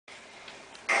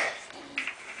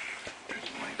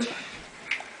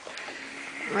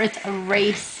with a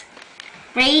race.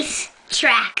 Race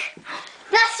track.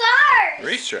 That's ours.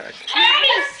 Racetrack.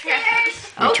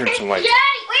 Race. Let me turn some lights. Yay!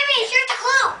 Wait, here's the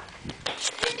clue.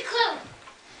 Here's the clue.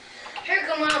 Here you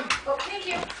go, Mom. Oh, thank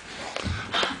you.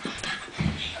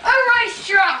 A race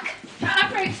truck. A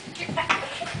race truck.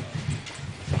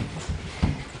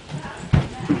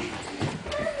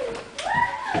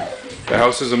 The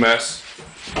house is a mess.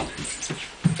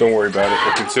 Don't worry about it.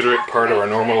 We'll consider it part of our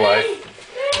normal life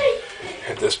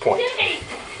at this point.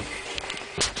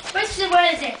 What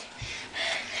is it?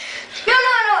 No.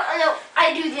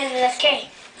 I do the end of this. Okay.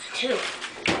 2.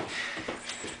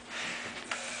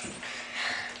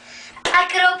 I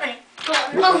could open it.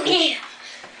 Oh, yeah.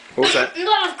 What was that?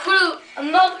 Another clue.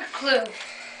 Another clue.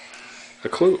 A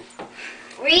clue.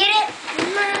 Read it.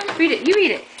 Read it. You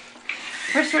read it.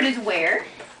 First word is where.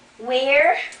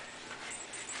 Where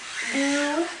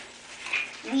do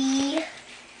we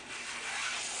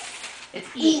It's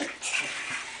eat?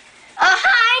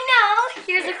 I know.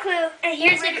 Here's a clue.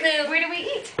 Here's a clue. Where do we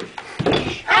eat?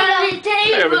 At the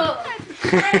table.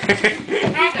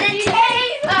 At the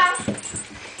table.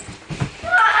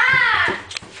 Aha!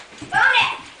 Found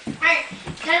it. Alright,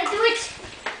 can I do it?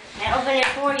 I open it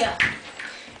for you.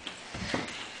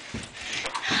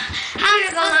 I'm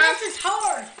gonna go, Mom. This is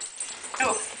hard.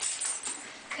 Oh.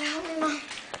 Help me, Mom.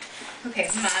 Okay,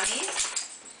 mommy's.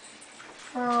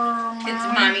 For It's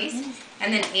mommy's. And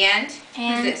then and.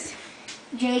 And Who's this?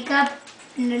 Jacob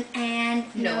and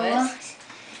Noah's.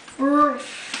 Noah's.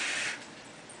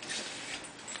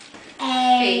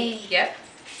 Yep.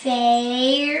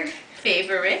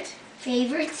 Favorite.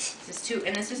 Favorites. This is 2,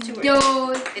 and this is 2 words.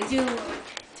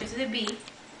 This is a B.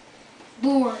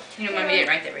 Board. You know, Mommy didn't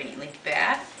write that very neatly.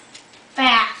 Bath.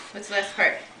 Bath. What's the last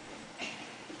part?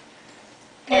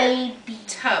 Baby.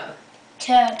 Tub.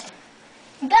 Tub.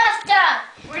 Bathtub.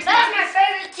 Where's That's Mommy's? my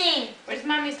favorite team. Where's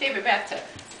Mommy's favorite bathtub?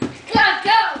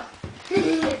 Go.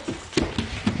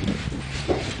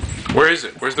 Where is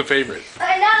it? Where's the favorite?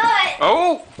 I know it.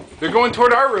 Oh, they're going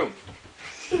toward our room.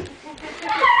 Oh,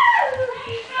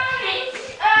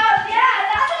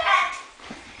 yeah, that's it.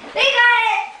 They got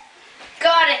it.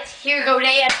 Got it. Here you go,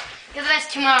 Dad. Give this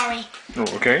to Mommy. Oh,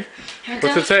 okay. Here we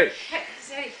What's go. it say?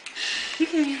 Say. You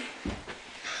can.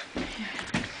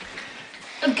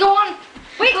 Go on.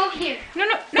 Wait. Go here. No,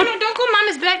 don't go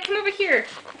Mama's bed. Come over here.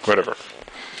 Whatever.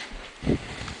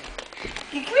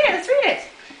 Come here, let's read it.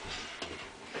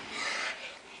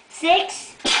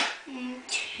 6.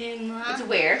 2. It's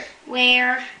where.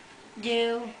 Where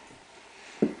do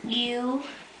you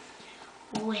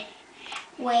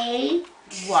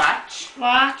watch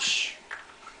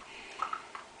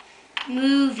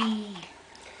movie?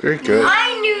 Very good.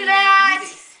 I knew that.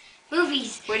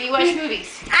 Movies. Where do you watch movies?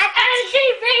 At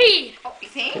TV. Oh, you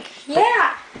think?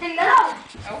 Yeah, I know.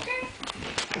 Okay.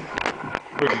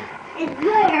 It's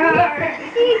there.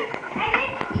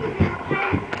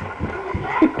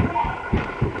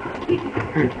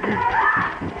 I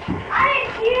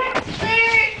can't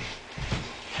clear.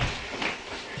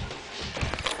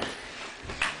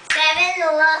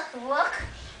 7. Look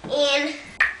in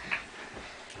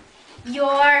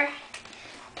your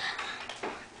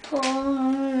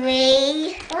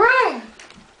playroom.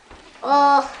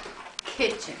 Oh,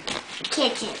 Kitchen.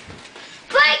 kitchen.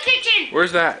 Play kitchen.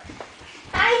 Where's that?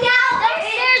 I know.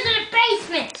 Downstairs in the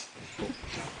basement.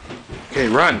 Okay,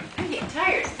 run. I'm getting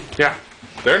tired. Yeah,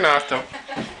 they're not though.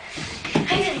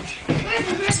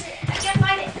 Where's it? I can't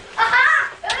find it.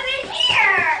 Aha! It was in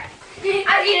here.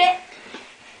 I need it.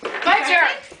 My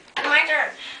turn. My turn.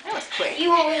 That was quick.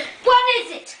 What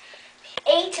is it?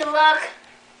 8 to look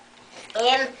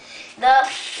in the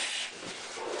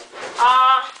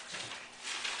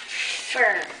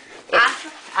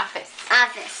Office.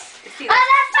 office. See, Oh,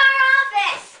 that's our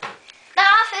office. The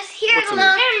office. Here, What's in Mom.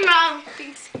 there? Here, Mom.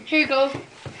 Thanks. Here you go.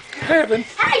 Heaven.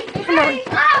 Hey, hey,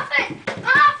 office.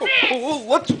 Office. Oh,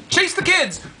 let's chase the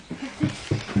kids.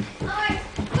 Alright,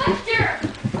 Buster.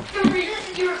 This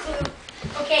is your clue.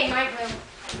 Okay, my clue.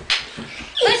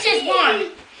 This is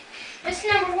 1. This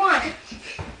is number 1.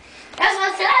 That's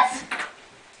what it says.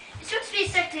 It's supposed to be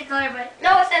 6 color, but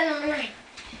no, it says number 9.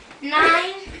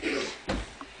 9.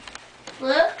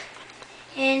 Look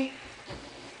in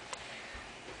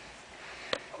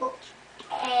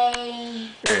a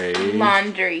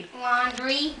Laundry.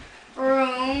 laundry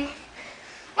room.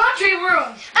 Laundry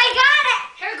room. I got it.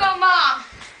 Here you go, Mom.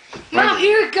 Mom,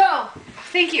 here you go.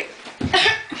 Thank you. Or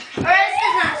this is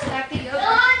not stuck to you.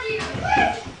 Laundry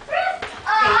room.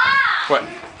 Aha! What?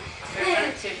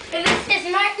 And this is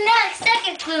my next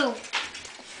second clue.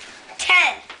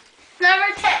 10.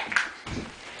 Number 10.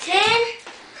 10.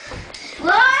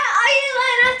 What are you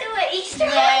going to do at Easter?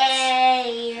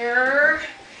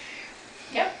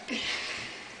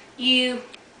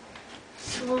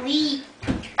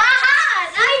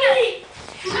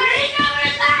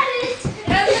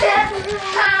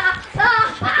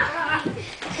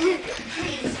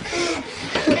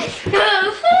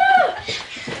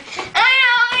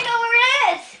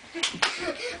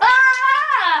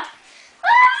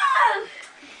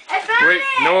 Great.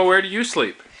 Noah, where do you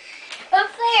sleep? Up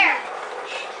there.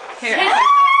 Here.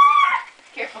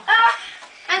 Careful.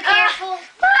 I'm careful.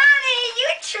 Mommy, you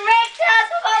tricked us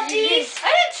about these.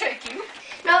 I didn't trick you.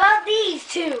 No, about these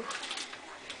two.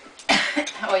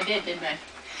 Oh, I did, didn't I?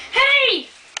 Hey!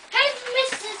 Hey,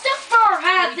 Mr. Zipper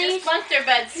had We these. just bunked our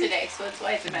beds today, so that's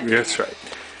why it's a mess. That's right.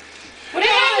 What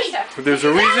are other stuff? But there's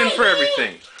a reason for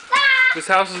everything. This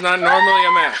house is not normally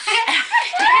a mess.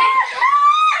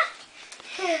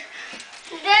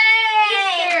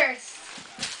 There's.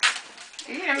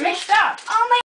 You're gonna mix up. Oh my